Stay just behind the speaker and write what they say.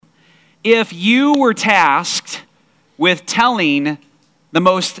If you were tasked with telling the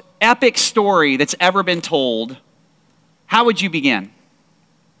most epic story that's ever been told, how would you begin?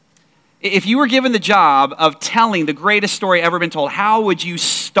 If you were given the job of telling the greatest story ever been told, how would you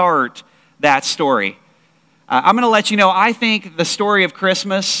start that story? I'm going to let you know, I think the story of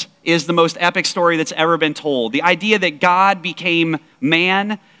Christmas is the most epic story that's ever been told. The idea that God became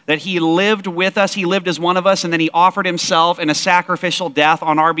man, that he lived with us, he lived as one of us, and then he offered himself in a sacrificial death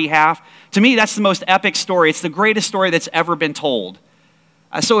on our behalf. To me, that's the most epic story. It's the greatest story that's ever been told.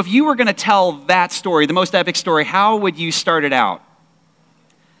 So if you were going to tell that story, the most epic story, how would you start it out?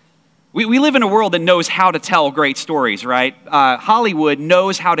 We live in a world that knows how to tell great stories, right? Hollywood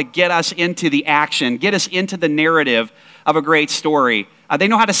knows how to get us into the action, get us into the narrative of a great story. They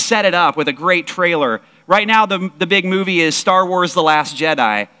know how to set it up with a great trailer. Right now, the big movie is Star Wars: The Last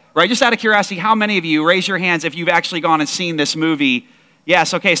Jedi, right? Just out of curiosity, how many of you, raise your hands if you've actually gone and seen this movie?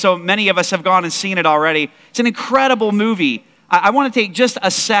 Yes, okay, so many of us have gone and seen it already. It's an incredible movie. I want to take just a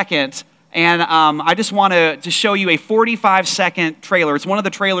second, and I just want to show you a 45-second trailer. It's one of the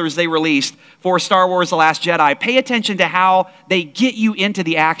trailers they released for Star Wars: The Last Jedi. Pay attention to how they get you into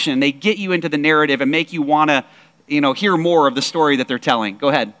the action. They get you into the narrative and make you want to, hear more of the story that they're telling. Go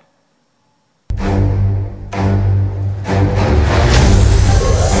ahead.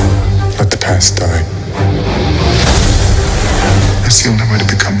 Let the past die. That's the only way to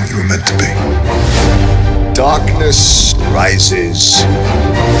become what you were meant to be. Darkness rises,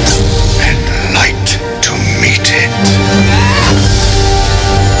 and light to meet it.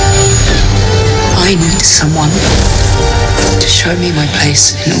 I need someone to show me my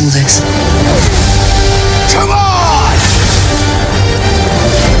place in all this. Come on!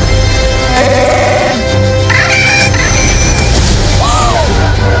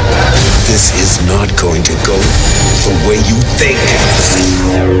 This is not going to go the way you think.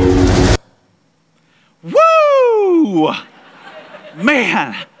 Woo!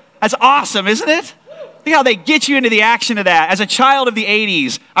 Man, that's awesome, isn't it? Look how they get you into the action of that. As a child of the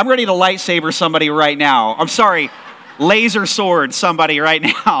 80s, I'm ready to lightsaber somebody right now. I'm sorry, laser sword somebody right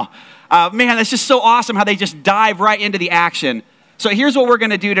now. Man, that's just so awesome how they just dive right into the action. So here's what we're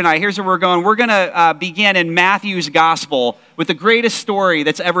going to do tonight. Here's where we're going. We're going to begin in Matthew's gospel with the greatest story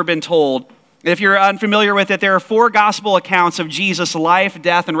that's ever been told. If you're unfamiliar with it, there are 4 gospel accounts of Jesus' life,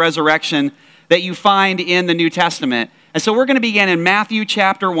 death, and resurrection that you find in the New Testament. And so we're going to begin in Matthew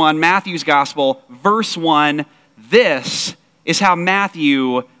chapter 1, Matthew's gospel, verse 1. This is how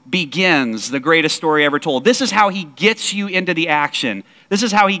Matthew begins the greatest story ever told. This is how he gets you into the action. This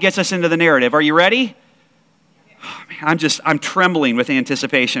is how he gets us into the narrative. Are you ready? Oh, man, I'm trembling with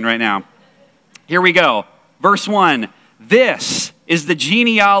anticipation right now. Here we go. Verse 1. This is the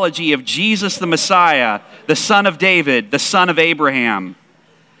genealogy of Jesus the Messiah, the son of David, the son of Abraham.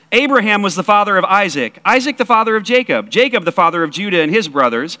 Abraham was the father of Isaac, Isaac the father of Jacob, Jacob the father of Judah and his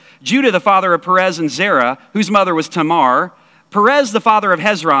brothers, Judah the father of Perez and Zerah, whose mother was Tamar, Perez the father of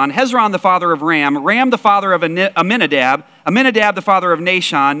Hezron, Hezron the father of Ram, Ram the father of Amminadab, Amminadab the father of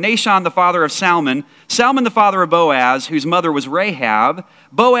Nahshon, Nahshon the father of Salmon, Salmon the father of Boaz, whose mother was Rahab,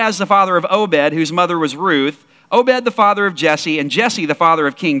 Boaz the father of Obed, whose mother was Ruth, Obed the father of Jesse, and Jesse the father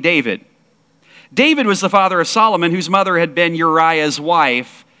of King David. David was the father of Solomon, whose mother had been Uriah's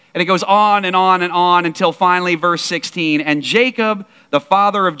wife. And it goes on and on and on until finally verse 16. And Jacob, the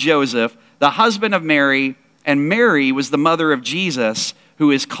father of Joseph, the husband of Mary, and Mary was the mother of Jesus,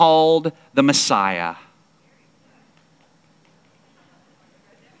 who is called the Messiah.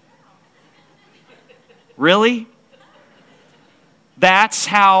 Really? That's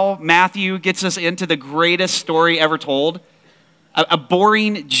how Matthew gets us into the greatest story ever told? A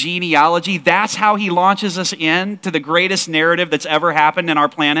boring genealogy. That's how he launches us into the greatest narrative that's ever happened in our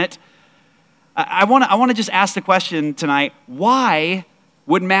planet. I want to just ask the question tonight, why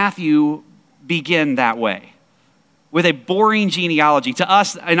would Matthew begin that way? With a boring genealogy. To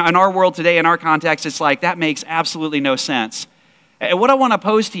us, in our world today, in our context, it's like, that makes absolutely no sense. And what I want to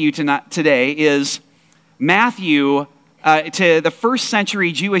pose to you today is Matthew, to the first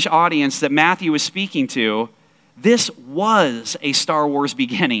century Jewish audience that Matthew was speaking to, this was a Star Wars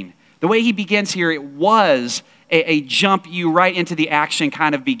beginning. The way he begins here, it was a jump you right into the action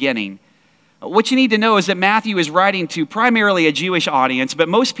kind of beginning. What you need to know is that Matthew is writing to primarily a Jewish audience, but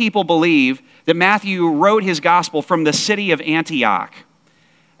most people believe that Matthew wrote his gospel from the city of Antioch.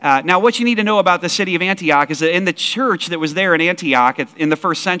 Now, what you need to know about the city of Antioch is that in the church that was there in Antioch in the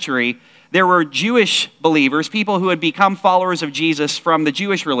first century, there were Jewish believers, people who had become followers of Jesus from the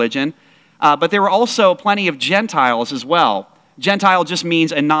Jewish religion, but there were also plenty of Gentiles as well. Gentile just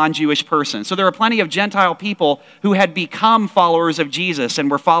means a non-Jewish person. So there are plenty of Gentile people who had become followers of Jesus and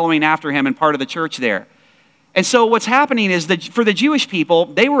were following after him and part of the church there. And so what's happening is that for the Jewish people,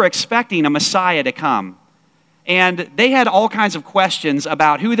 they were expecting a Messiah to come. And they had all kinds of questions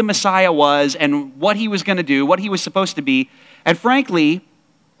about who the Messiah was and what he was going to do, what he was supposed to be. And frankly,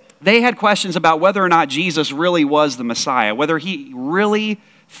 they had questions about whether or not Jesus really was the Messiah, whether he really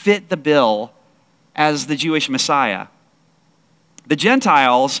fit the bill as the Jewish Messiah. The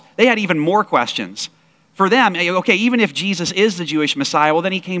Gentiles, they had even more questions. For them, okay, even if Jesus is the Jewish Messiah, well,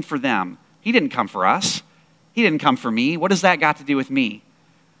 then he came for them. He didn't come for us. He didn't come for me. What does that got to do with me?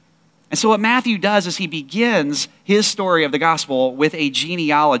 And so what Matthew does is he begins his story of the gospel with a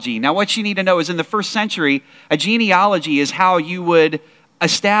genealogy. Now, what you need to know is in the first century, a genealogy is how you would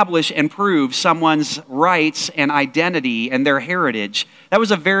establish and prove someone's rights and identity and their heritage. That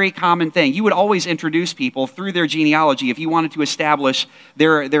was a very common thing. You would always introduce people through their genealogy if you wanted to establish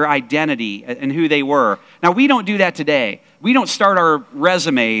their identity and who they were. Now, we don't do that today. We don't start our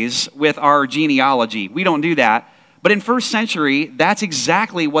resumes with our genealogy. We don't do that. But in first century, that's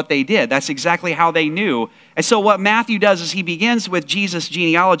exactly what they did. That's exactly how they knew. And so what Matthew does is he begins with Jesus'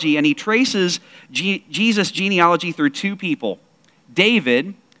 genealogy, and he traces Jesus' genealogy through two people.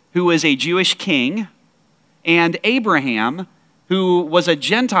 David, who was a Jewish king, and Abraham, who was a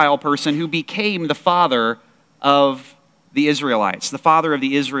Gentile person who became the father of the Israelites, the father of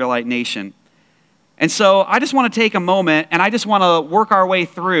the Israelite nation. And so I just want to take a moment and I just want to work our way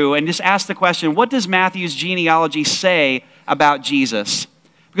through and just ask the question, what does Matthew's genealogy say about Jesus?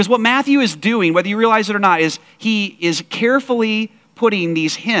 Because what Matthew is doing, whether you realize it or not, is he is carefully putting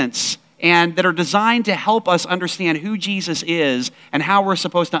these hints and that are designed to help us understand who Jesus is and how we're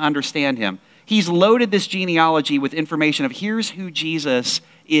supposed to understand him. He's loaded this genealogy with information of here's who Jesus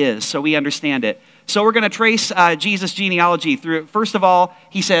is, so we understand it. So we're going to trace Jesus' genealogy through. First of all,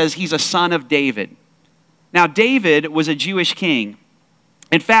 he says he's a son of David. Now, David was a Jewish king.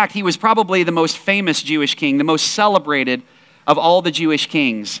 In fact, he was probably the most famous Jewish king, the most celebrated of all the Jewish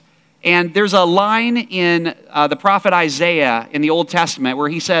kings. And there's a line in the prophet Isaiah in the Old Testament where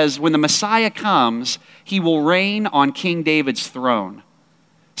he says, when the Messiah comes, he will reign on King David's throne.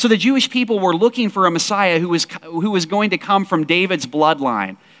 So the Jewish people were looking for a Messiah who was going to come from David's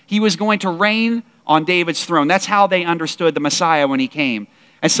bloodline. He was going to reign on David's throne. That's how they understood the Messiah when he came.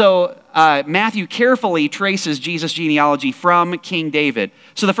 And so Matthew carefully traces Jesus' genealogy from King David.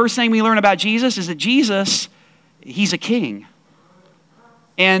 So the first thing we learn about Jesus is that Jesus, he's a king.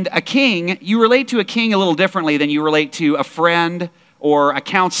 And a king, you relate to a king a little differently than you relate to a friend or a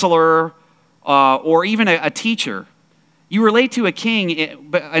counselor or even a teacher. You relate to a king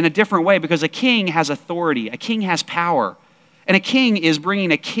in a different way because a king has authority, a king has power, and a king is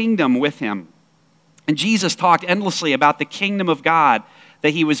bringing a kingdom with him. And Jesus talked endlessly about the kingdom of God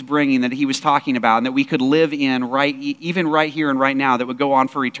that he was bringing, that he was talking about, and that we could live in even right here and right now, that would go on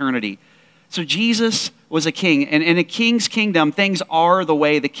for eternity. So Jesus was a king, and in a king's kingdom, things are the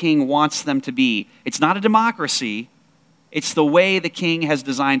way the king wants them to be. It's not a democracy, it's the way the king has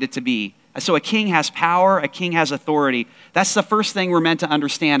designed it to be. So a king has power, a king has authority. That's the first thing we're meant to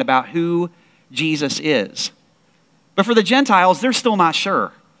understand about who Jesus is. But for the Gentiles, they're still not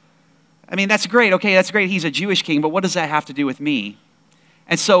sure. I mean, that's great. Okay, that's great. He's a Jewish king, but what does that have to do with me?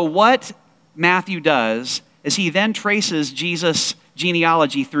 And so what Matthew does is he then traces Jesus'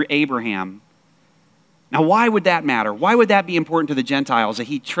 genealogy through Abraham. Now, why would that matter? Why would that be important to the Gentiles, that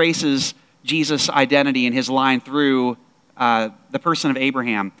he traces Jesus' identity and his line through the person of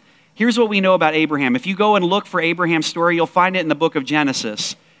Abraham? Here's what we know about Abraham. If you go and look for Abraham's story, you'll find it in the book of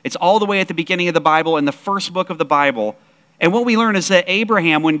Genesis. It's all the way at the beginning of the Bible, in the first book of the Bible. And what we learn is that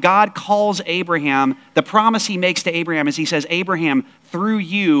Abraham, when God calls Abraham, the promise he makes to Abraham is he says, Abraham, through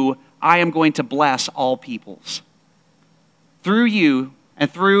you, I am going to bless all peoples. Through you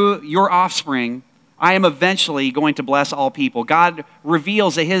and through your offspring, I am eventually going to bless all people. God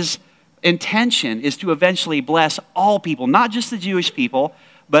reveals that his intention is to eventually bless all people, not just the Jewish people,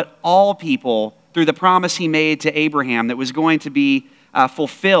 but all people through the promise he made to Abraham that was going to be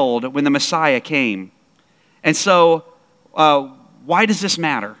fulfilled when the Messiah came. And so, why does this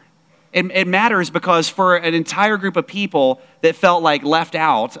matter? It matters because for an entire group of people that felt like left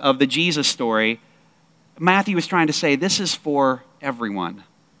out of the Jesus story, Matthew is trying to say this is for everyone.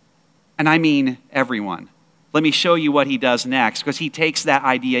 And I mean everyone. Let me show you what he does next, because he takes that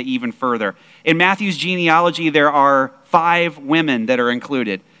idea even further. In Matthew's genealogy, there are 5 women that are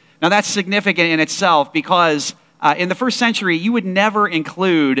included. Now that's significant in itself because in the first century, you would never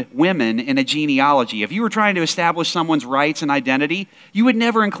include women in a genealogy. If you were trying to establish someone's rights and identity, you would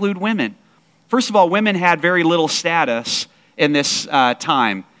never include women. First of all, women had very little status in this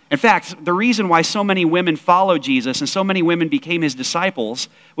time. In fact, the reason why so many women followed Jesus and so many women became his disciples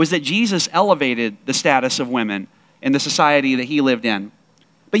was that Jesus elevated the status of women in the society that he lived in.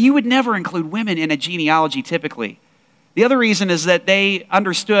 But you would never include women in a genealogy typically. The other reason is that they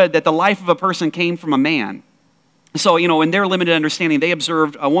understood that the life of a person came from a man. So, in their limited understanding, they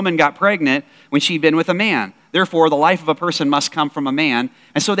observed a woman got pregnant when she'd been with a man. Therefore, the life of a person must come from a man.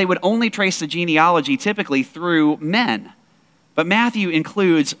 And so they would only trace the genealogy typically through men. But Matthew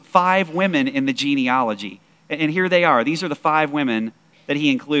includes 5 women in the genealogy. And here they are. These are the 5 women that he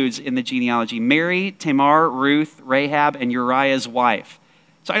includes in the genealogy: Mary, Tamar, Ruth, Rahab, and Uriah's wife.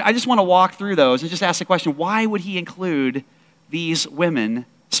 So I just want to walk through those and just ask the question, why would he include these women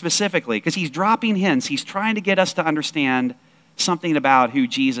specifically? Because he's dropping hints. He's trying to get us to understand something about who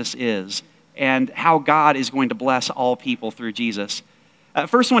Jesus is and how God is going to bless all people through Jesus.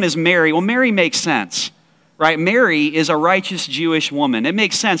 First one is Mary. Well, Mary makes sense, right? Mary is a righteous Jewish woman. It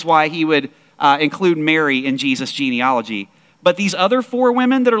makes sense why he would include Mary in Jesus' genealogy. But these other 4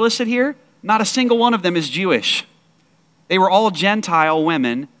 women that are listed here, not a single one of them is Jewish. They were all Gentile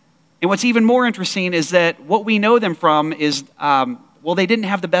women. And what's even more interesting is that what we know them from is, they didn't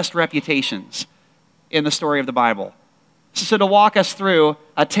have the best reputations in the story of the Bible. So to walk us through,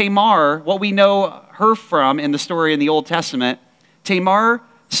 Tamar, what we know her from in the story in the Old Testament, Tamar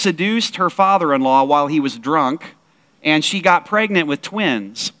seduced her father-in-law while he was drunk, and she got pregnant with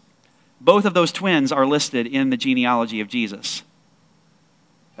twins. Both of those twins are listed in the genealogy of Jesus.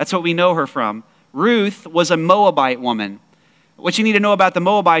 That's what we know her from. Ruth was a Moabite woman. What you need to know about the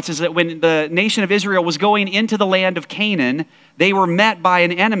Moabites is that when the nation of Israel was going into the land of Canaan, they were met by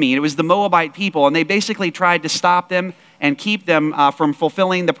an enemy. It was the Moabite people, and they basically tried to stop them and keep them from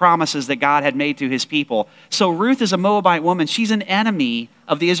fulfilling the promises that God had made to his people. So Ruth is a Moabite woman. She's an enemy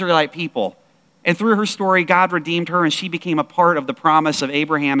of the Israelite people. And through her story, God redeemed her, and she became a part of the promise of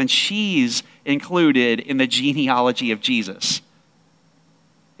Abraham, and she's included in the genealogy of Jesus.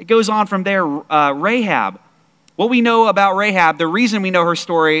 It goes on from there. Rahab. What we know about Rahab, the reason we know her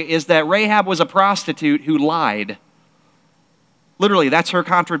story is that Rahab was a prostitute who lied. Literally, that's her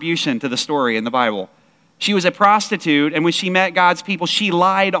contribution to the story in the Bible. She was a prostitute, and when she met God's people, she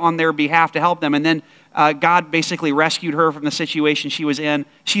lied on their behalf to help them, and then God basically rescued her from the situation she was in.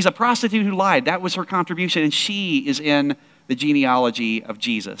 She's a prostitute who lied. That was her contribution, and she is in the genealogy of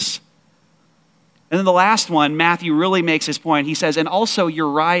Jesus. And then the last one, Matthew really makes his point. He says, and also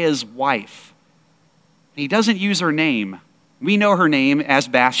Uriah's wife. He doesn't use her name. We know her name as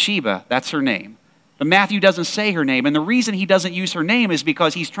Bathsheba. That's her name. But Matthew doesn't say her name. And the reason he doesn't use her name is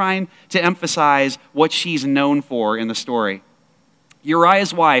because he's trying to emphasize what she's known for in the story.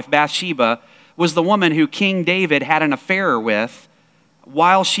 Uriah's wife, Bathsheba, was the woman who King David had an affair with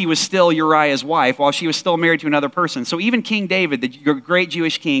while she was still Uriah's wife, while she was still married to another person. So even King David, the great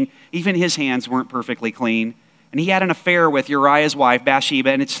Jewish king, even his hands weren't perfectly clean. And he had an affair with Uriah's wife,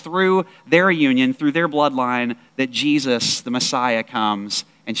 Bathsheba, and it's through their union, through their bloodline, that Jesus, the Messiah, comes,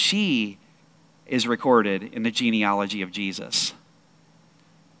 and she is recorded in the genealogy of Jesus.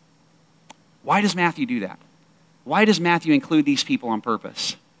 Why does Matthew do that? Why does Matthew include these people on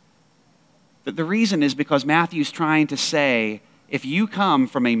purpose? The reason is because Matthew's trying to say, if you come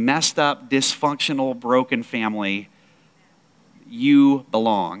from a messed up, dysfunctional, broken family, you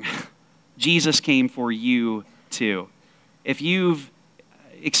belong. Jesus came for you too. If you've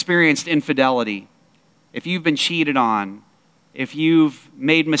experienced infidelity, if you've been cheated on, if you've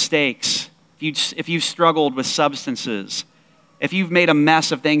made mistakes, if you've struggled with substances, if you've made a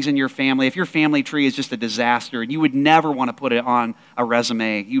mess of things in your family, if your family tree is just a disaster and you would never want to put it on a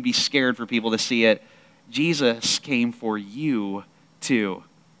resume, you'd be scared for people to see it, Jesus came for you too.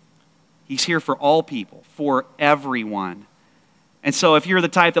 He's here for all people, for everyone. And so if you're the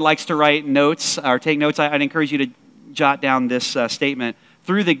type that likes to write notes or take notes, I'd encourage you to jot down this statement.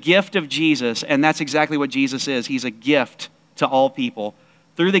 Through the gift of Jesus, and that's exactly what Jesus is. He's a gift to all people.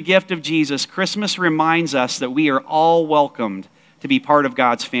 Through the gift of Jesus, Christmas reminds us that we are all welcomed to be part of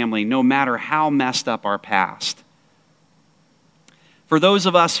God's family, no matter how messed up our past. For those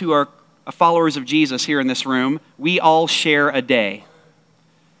of us who are followers of Jesus here in this room, we all share a day.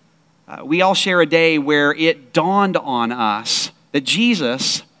 We all share a day where it dawned on us that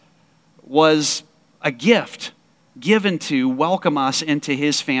Jesus was a gift given to welcome us into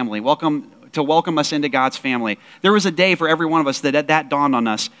his family, to welcome us into God's family. There was a day for every one of us that dawned on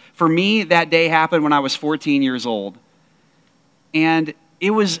us. For me, that day happened when I was 14 years old. And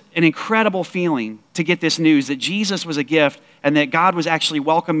it was an incredible feeling to get this news that Jesus was a gift and that God was actually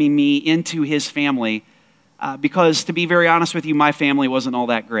welcoming me into his family. Because to be very honest with you, my family wasn't all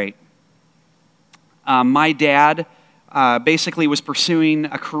that great. My dad basically was pursuing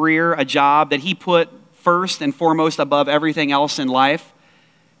a career, a job that he put first and foremost above everything else in life.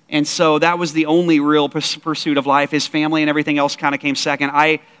 And so that was the only real pursuit of life. His family and everything else kind of came second.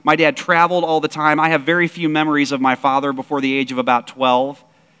 My dad traveled all the time. I have very few memories of my father before the age of about 12.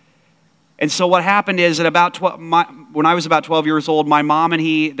 And so what happened is at about when I was about 12 years old, my mom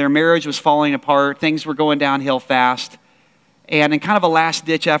and their marriage was falling apart. Things were going downhill fast. And in kind of a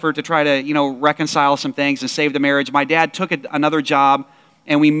last-ditch effort to try to, reconcile some things and save the marriage, my dad took another job,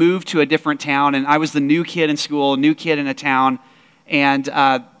 and we moved to a different town. And I was the new kid in school, new kid in a town. And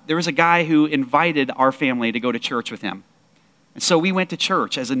there was a guy who invited our family to go to church with him. And so we went to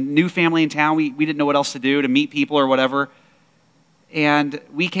church as a new family in town. We didn't know what else to do, to meet people or whatever. And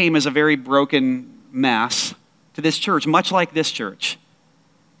we came as a very broken mess to this church, much like this church.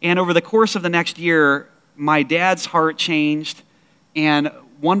 And over the course of the next year, my dad's heart changed, and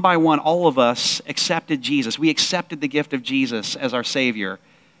one by one, all of us accepted Jesus. We accepted the gift of Jesus as our Savior.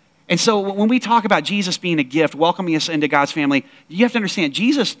 And so when we talk about Jesus being a gift, welcoming us into God's family, you have to understand,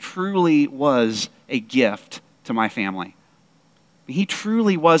 Jesus truly was a gift to my family. He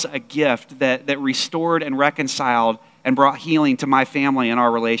truly was a gift that restored and reconciled and brought healing to my family and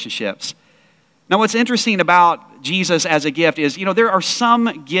our relationships. Now, what's interesting about Jesus as a gift is, there are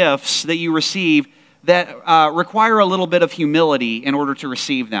some gifts that you receive that require a little bit of humility in order to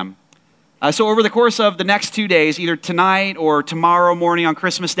receive them. So over the course of the next 2 days, either tonight or tomorrow morning on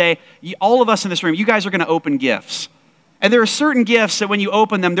Christmas Day, all of us in this room, you guys are going to open gifts. And there are certain gifts that when you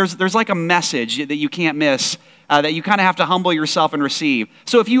open them, there's like a message that you can't miss, that you kind of have to humble yourself and receive.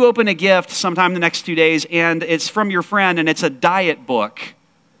 So if you open a gift sometime in the next 2 days and it's from your friend and it's a diet book,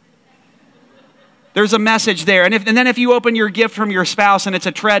 there's a message there. And then if you open your gift from your spouse and it's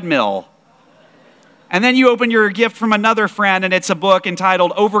a treadmill, and then you open your gift from another friend and it's a book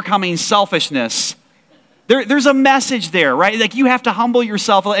entitled Overcoming Selfishness, there's a message there, right? Like you have to humble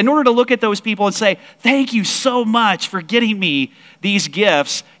yourself in order to look at those people and say, thank you so much for getting me these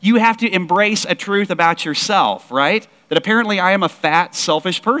gifts. You have to embrace a truth about yourself, right? That apparently I am a fat,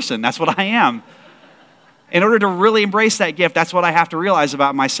 selfish person. That's what I am. In order to really embrace that gift, that's what I have to realize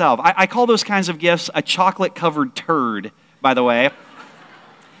about myself. I call those kinds of gifts a chocolate-covered turd, by the way.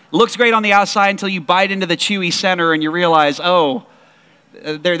 Looks great on the outside until you bite into the chewy center and you realize,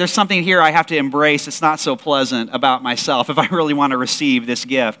 there's something here I have to embrace. It's not so pleasant about myself if I really want to receive this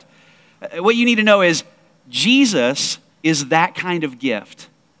gift. What you need to know is Jesus is that kind of gift.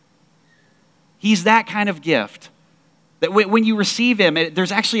 He's that kind of gift. That when you receive him,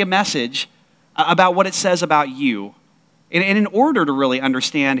 there's actually a message about what it says about you. And in order to really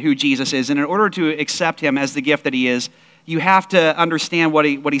understand who Jesus is, and in order to accept him as the gift that he is, you have to understand what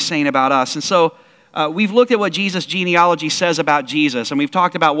he's saying about us. And so we've looked at what Jesus' genealogy says about Jesus, and we've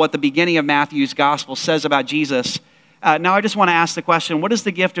talked about what the beginning of Matthew's gospel says about Jesus. Now I just want to ask the question, what does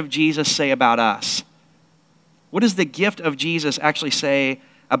the gift of Jesus say about us? What does the gift of Jesus actually say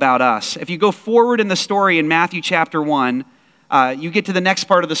about us? If you go forward in the story in Matthew chapter 1, you get to the next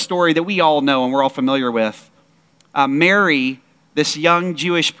part of the story that we all know and we're all familiar with. Mary, this young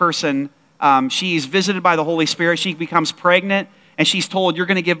Jewish person, she's visited by the Holy Spirit. She becomes pregnant, and she's told, you're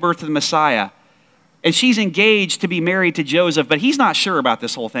going to give birth to the Messiah. And she's engaged to be married to Joseph, but he's not sure about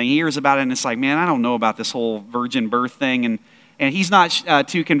this whole thing. He hears about it, and it's like, man, I don't know about this whole virgin birth thing. And he's not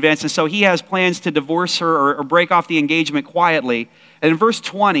too convinced. And so he has plans to divorce her or break off the engagement quietly. And in verse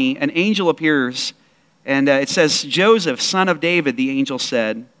 20, an angel appears, and it says, Joseph, son of David, the angel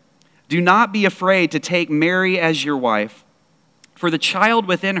said, do not be afraid to take Mary as your wife, for the child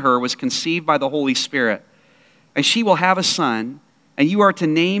within her was conceived by the Holy Spirit, and she will have a son, and you are to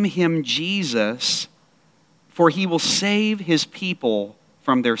name him Jesus, for he will save his people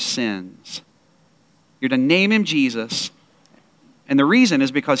from their sins. You're to name him Jesus, and the reason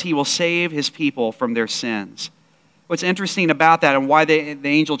is because he will save his people from their sins. What's interesting about that and why the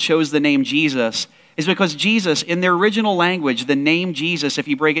angel chose the name Jesus is because Jesus, in their original language, the name Jesus, if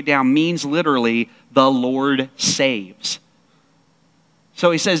you break it down, means literally, the Lord saves. So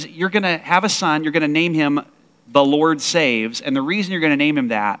he says, you're going to have a son, you're going to name him the Lord saves, and the reason you're going to name him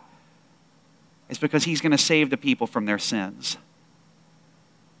that is because he's going to save the people from their sins.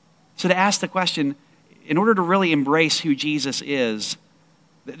 So to ask the question, in order to really embrace who Jesus is,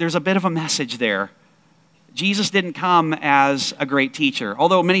 there's a bit of a message there. Jesus didn't come as a great teacher,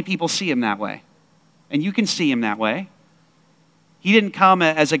 although many people see him that way. And you can see him that way. He didn't come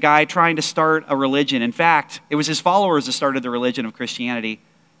as a guy trying to start a religion. In fact, it was his followers that started the religion of Christianity.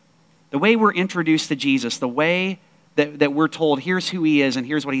 The way we're introduced to Jesus, the way that we're told, here's who he is and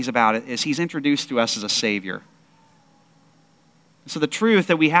here's what he's about, is he's introduced to us as a Savior. So the truth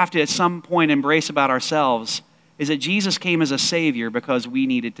that we have to at some point embrace about ourselves is that Jesus came as a Savior because we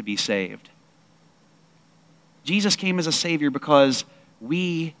needed to be saved. Jesus came as a Savior because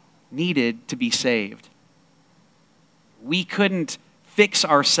we needed to be saved. We couldn't fix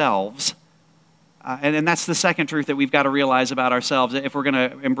ourselves. And that's the second truth that we've got to realize about ourselves if we're going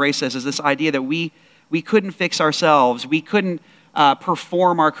to embrace this, is this idea that we couldn't fix ourselves. We couldn't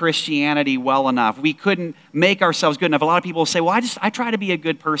perform our Christianity well enough. We couldn't make ourselves good enough. A lot of people say, well, I try to be a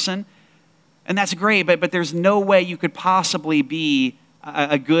good person. And that's great, but there's no way you could possibly be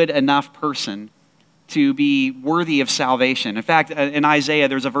a good enough person to be worthy of salvation. In fact, in Isaiah,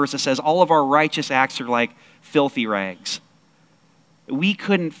 there's a verse that says, all of our righteous acts are like filthy rags. We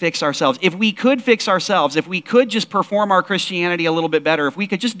couldn't fix ourselves. If we could fix ourselves, if we could just perform our Christianity a little bit better, if we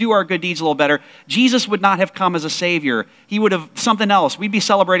could just do our good deeds a little better, Jesus would not have come as a Savior. He would have something else. We'd be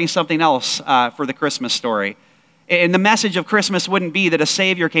celebrating something else for the Christmas story. And the message of Christmas wouldn't be that a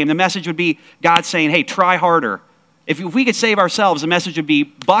Savior came. The message would be God saying, hey, try harder. If we could save ourselves, the message would be,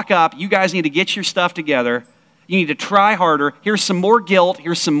 buck up. You guys need to get your stuff together. You need to try harder. Here's some more guilt.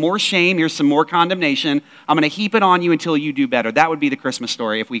 Here's some more shame. Here's some more condemnation. I'm going to heap it on you until you do better. That would be the Christmas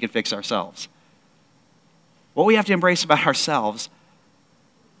story if we could fix ourselves. What we have to embrace about ourselves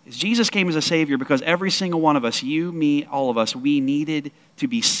is Jesus came as a Savior because every single one of us, you, me, all of us, we needed to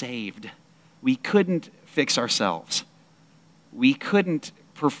be saved. We couldn't fix ourselves. We couldn't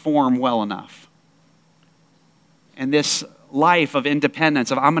perform well enough. And this life of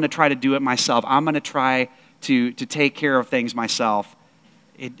independence, of I'm going to try to do it myself, I'm going to try to take care of things myself,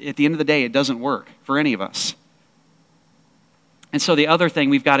 at the end of the day, it doesn't work for any of us. And so the other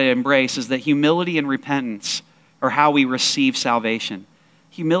thing we've got to embrace is that humility and repentance are how we receive salvation.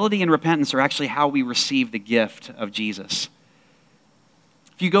 Humility and repentance are actually how we receive the gift of Jesus.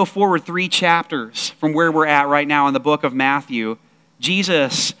 If you go forward 3 chapters from where we're at right now in the book of Matthew,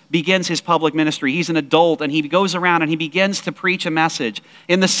 Jesus begins his public ministry. He's an adult, and he goes around and he begins to preach a message.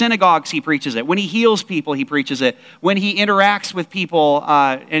 In the synagogues, he preaches it. When he heals people, he preaches it. When he interacts with people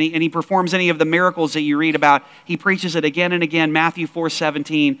and he performs any of the miracles that you read about, he preaches it again and again. Matthew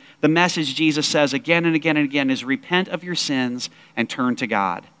 4:17, the message Jesus says again and again and again is repent of your sins and turn to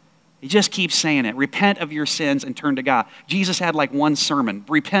God. He just keeps saying it. Repent of your sins and turn to God. Jesus had like one sermon.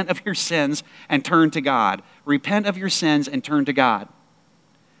 Repent of your sins and turn to God. Repent of your sins and turn to God.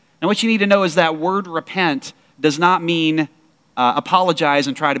 Now what you need to know is that word repent does not mean apologize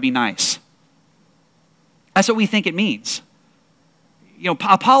and try to be nice. That's what we think it means.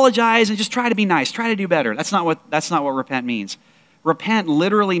 Apologize and just try to be nice. Try to do better. That's not what repent means. Repent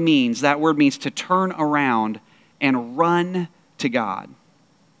literally means, that word means to turn around and run to God.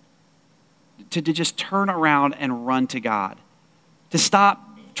 To just turn around and run to God. To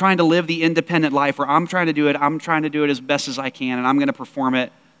stop trying to live the independent life where I'm trying to do it as best as I can, and I'm going to perform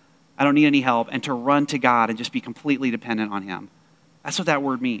it. I don't need any help. And to run to God and just be completely dependent on him. That's what that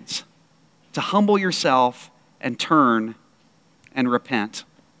word means. To humble yourself and turn and repent.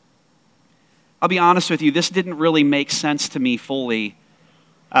 I'll be honest with you, this didn't really make sense to me fully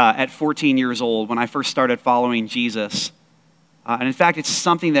at 14 years old when I first started following Jesus. And in fact, it's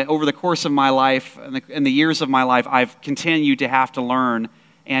something that over the course of my life and the years of my life, I've continued to have to learn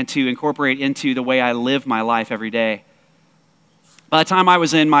and to incorporate into the way I live my life every day. By the time I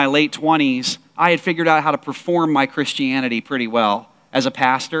was in my late 20s, I had figured out how to perform my Christianity pretty well. As a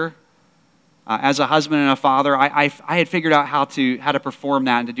pastor, as a husband and a father, I had figured out how to perform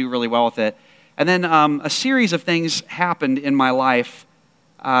that and to do really well with it. And then a series of things happened in my life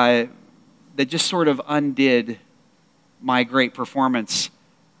that just sort of undid my great performance.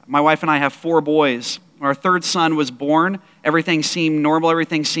 My wife and I have 4 boys. Our 3rd son was born. Everything seemed normal.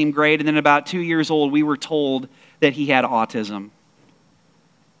 Everything seemed great. And then about 2 years old, we were told that he had autism.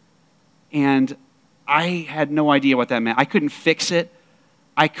 And I had no idea what that meant. I couldn't fix it.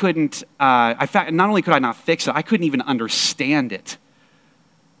 I couldn't, not only could I not fix it, I couldn't even understand it.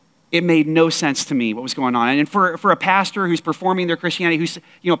 It made no sense to me what was going on. And for a pastor who's performing their Christianity,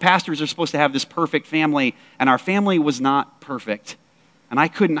 pastors are supposed to have this perfect family, and our family was not perfect. And I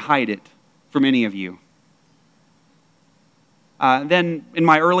couldn't hide it from any of you. Then in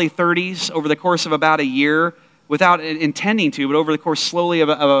my early 30s, over the course of about a year, without intending to, but over the course slowly of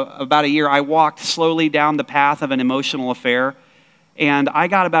about a year, I walked slowly down the path of an emotional affair. And I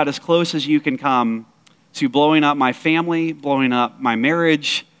got about as close as you can come to blowing up my family, blowing up my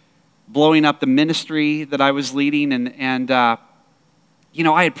marriage, blowing up the ministry that I was leading. And I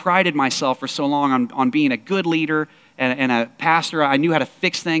had prided myself for so long on being a good leader and a pastor. I knew how to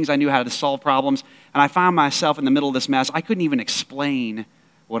fix things. I knew how to solve problems. And I found myself in the middle of this mess. I couldn't even explain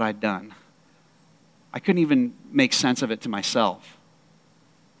what I'd done. I couldn't even make sense of it to myself.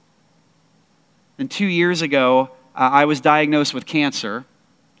 And 2 years ago, I was diagnosed with cancer.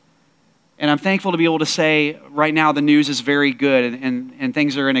 And I'm thankful to be able to say right now the news is very good and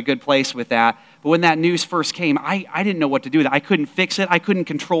things are in a good place with that. But when that news first came, I didn't know what to do with it. I couldn't fix it. I couldn't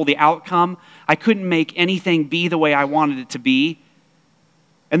control the outcome. I couldn't make anything be the way I wanted it to be.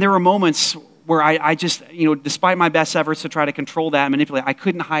 And there were moments where I just, despite my best efforts to try to control that and manipulate, I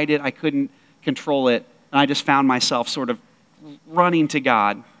couldn't hide it. I couldn't control it. And I just found myself sort of running to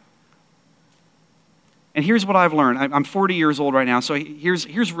God. And here's what I've learned. I'm 40 years old right now, so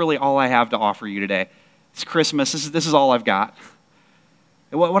here's really all I have to offer you today. It's Christmas. This is all I've got.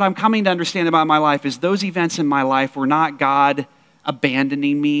 What I'm coming to understand about my life is those events in my life were not God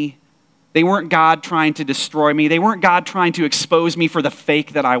abandoning me. They weren't God trying to destroy me. They weren't God trying to expose me for the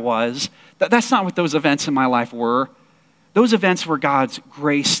fake that I was. That's not what those events in my life were. Those events were God's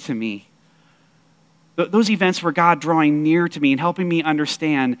grace to me. Those events were God drawing near to me and helping me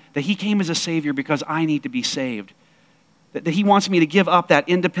understand that he came as a Savior because I need to be saved. That he wants me to give up that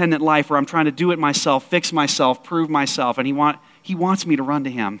independent life where I'm trying to do it myself, fix myself, prove myself, and he wants me to run to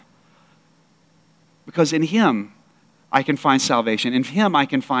him. Because in him, I can find salvation. In him, I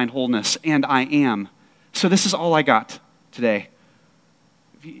can find wholeness, and I am. So this is all I got today.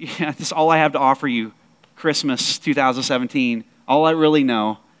 This is all I have to offer you, Christmas 2017. All I really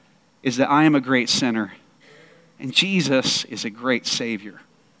know is that I am a great sinner, and Jesus is a great Savior.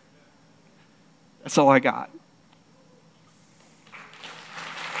 That's all I got.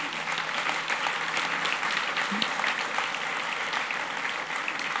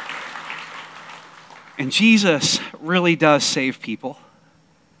 And Jesus really does save people.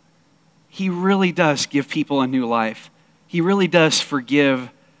 He really does give people a new life. He really does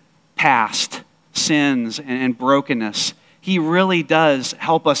forgive past sins and brokenness. He really does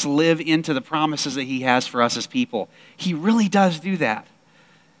help us live into the promises that he has for us as people. He really does do that.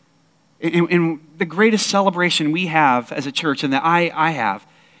 And the greatest celebration we have as a church, and that I have,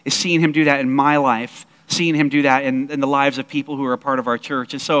 is seeing him do that in my life, seeing him do that in the lives of people who are a part of our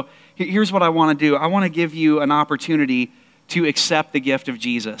church. And so here's what I want to do. I want to give you an opportunity to accept the gift of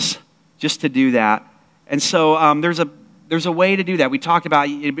Jesus, just to do that. And so there's a way to do that. We talked about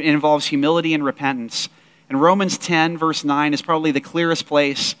it involves humility and repentance. And Romans 10, verse 9 is probably the clearest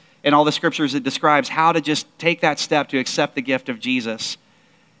place in all the scriptures that describes how to just take that step to accept the gift of Jesus.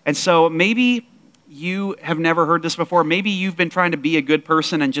 And so maybe you have never heard this before. Maybe you've been trying to be a good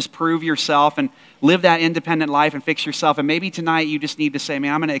person and just prove yourself and live that independent life and fix yourself. And maybe tonight you just need to say,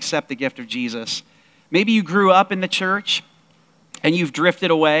 man, I'm going to accept the gift of Jesus. Maybe you grew up in the church and you've drifted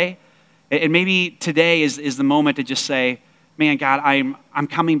away. And maybe today is the moment to just say, man, God, I'm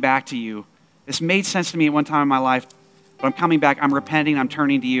coming back to you. This made sense to me at one time in my life, but I'm coming back. I'm repenting. I'm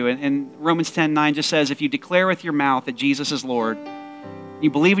turning to you. And Romans 10:9 just says, if you declare with your mouth that Jesus is Lord,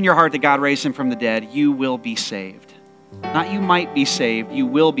 you believe in your heart that God raised him from the dead, you will be saved. Not you might be saved, you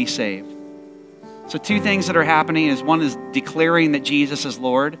will be saved. So two things that are happening is one is declaring that Jesus is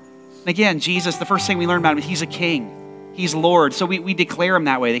Lord. And again, Jesus, the first thing we learn about him, he's a king. He's Lord. So we declare him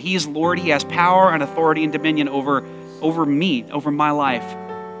that way, that he is Lord. He has power and authority and dominion over me, over my life.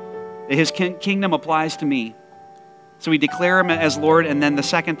 That his kingdom applies to me. So we declare him as Lord, and then the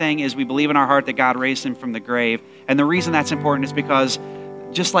second thing is we believe in our heart that God raised him from the grave. And the reason that's important is because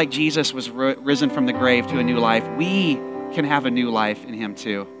just like Jesus was risen from the grave to a new life, we can have a new life in him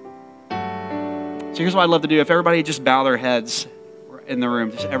too. So here's what I'd love to do. If everybody just bow their heads in the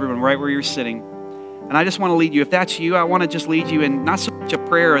room, just everyone right where you're sitting. And I just want to lead you. If that's you, I want to just lead you in not so much a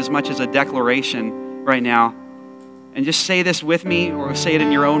prayer as much as a declaration right now. And just say this with me, or say it in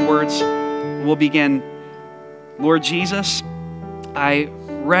your own words. We'll begin. Lord Jesus, I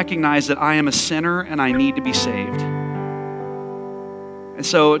recognize that I am a sinner and I need to be saved. And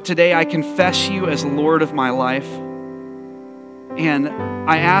so today I confess you as Lord of my life. And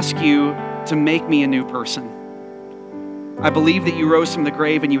I ask you to make me a new person. I believe that you rose from the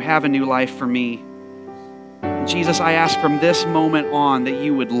grave and you have a new life for me. And Jesus, I ask from this moment on that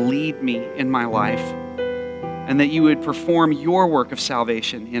you would lead me in my life and that you would perform your work of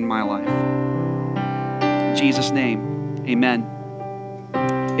salvation in my life. In Jesus' name, amen.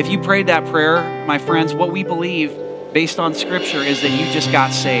 If you prayed that prayer, my friends, what we believe based on Scripture is that you just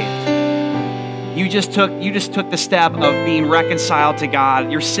got saved. You just took the step of being reconciled to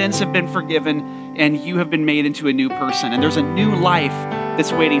God. Your sins have been forgiven and you have been made into a new person. And there's a new life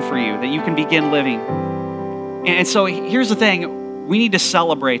that's waiting for you that you can begin living. And so here's the thing, we need to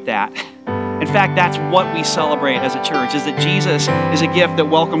celebrate that. In fact, that's what we celebrate as a church, is that Jesus is a gift that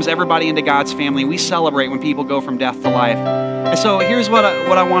welcomes everybody into God's family. We celebrate when people go from death to life. And so here's what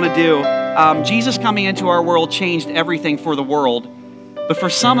I want to do. Jesus coming into our world changed everything for the world. But for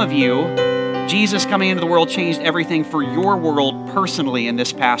some of you, Jesus coming into the world changed everything for your world personally in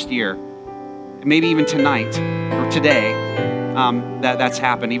this past year. And maybe even tonight or today, that's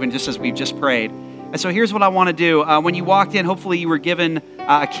happened, even just as we've just prayed. And so here's what I want to do. When you walked in, hopefully you were given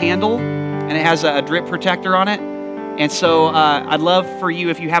a candle, and it has a drip protector on it. And so I'd love for you,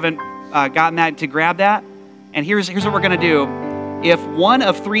 if you haven't gotten that, to grab that. And here's what we're going to do. If one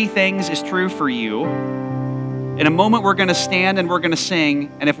of three things is true for you, in a moment we're going to stand and we're going to sing.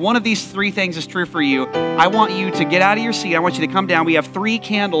 And if one of these three things is true for you, I want you to get out of your seat. I want you to come down. We have 3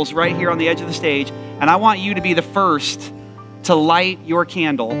 candles right here on the edge of the stage. And I want you to be the first to light your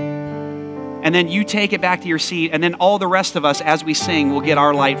candle. And then you take it back to your seat. And then all the rest of us, as we sing, will get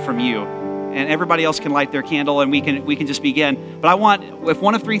our light from you. And everybody else can light their candle, and we can just begin. But I want, if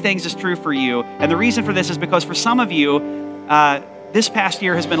one of 3 things is true for you, and the reason for this is because for some of you, this past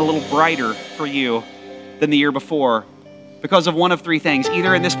year has been a little brighter for you than the year before because of one of 3 things.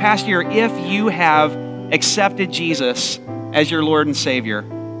 Either in this past year, if you have accepted Jesus as your Lord and Savior,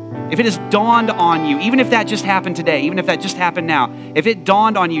 if it has dawned on you, even if that just happened today, even if that just happened now, if it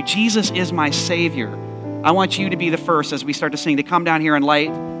dawned on you, Jesus is my Savior, I want you to be the first as we start to sing to come down here and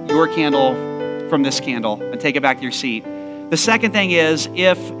light your candle from this candle and take it back to your seat. The second thing is,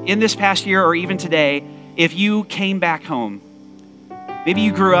 if in this past year or even today, if you came back home, maybe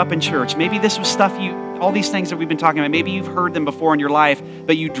you grew up in church, maybe this was stuff all these things that we've been talking about, maybe you've heard them before in your life,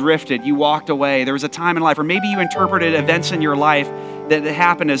 but you drifted, you walked away. There was a time in life, or maybe you interpreted events in your life that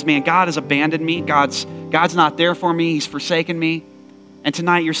happened as, man, God has abandoned me. God's not there for me. He's forsaken me. And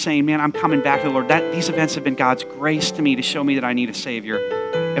tonight you're saying, man, I'm coming back to the Lord. These events have been God's grace to me to show me that I need a Savior.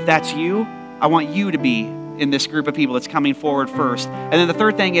 If that's you, I want you to be in this group of people that's coming forward first. And then the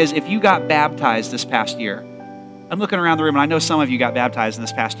third thing is, if you got baptized this past year, I'm looking around the room and I know some of you got baptized in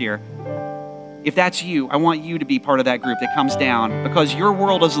this past year. If that's you, I want you to be part of that group that comes down, because your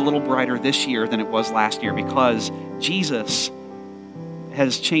world is a little brighter this year than it was last year, because Jesus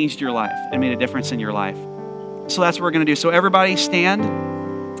has changed your life and made a difference in your life. So that's what we're going to do. So everybody stand,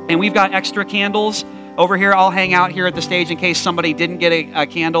 and we've got extra candles over here. I'll hang out here at the stage in case somebody didn't get a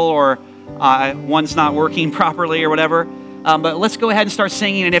candle, or one's not working properly or whatever. But let's go ahead and start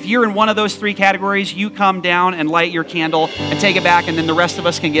singing. And if you're in one of those 3 categories, you come down and light your candle and take it back, and then the rest of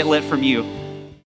us can get lit from you.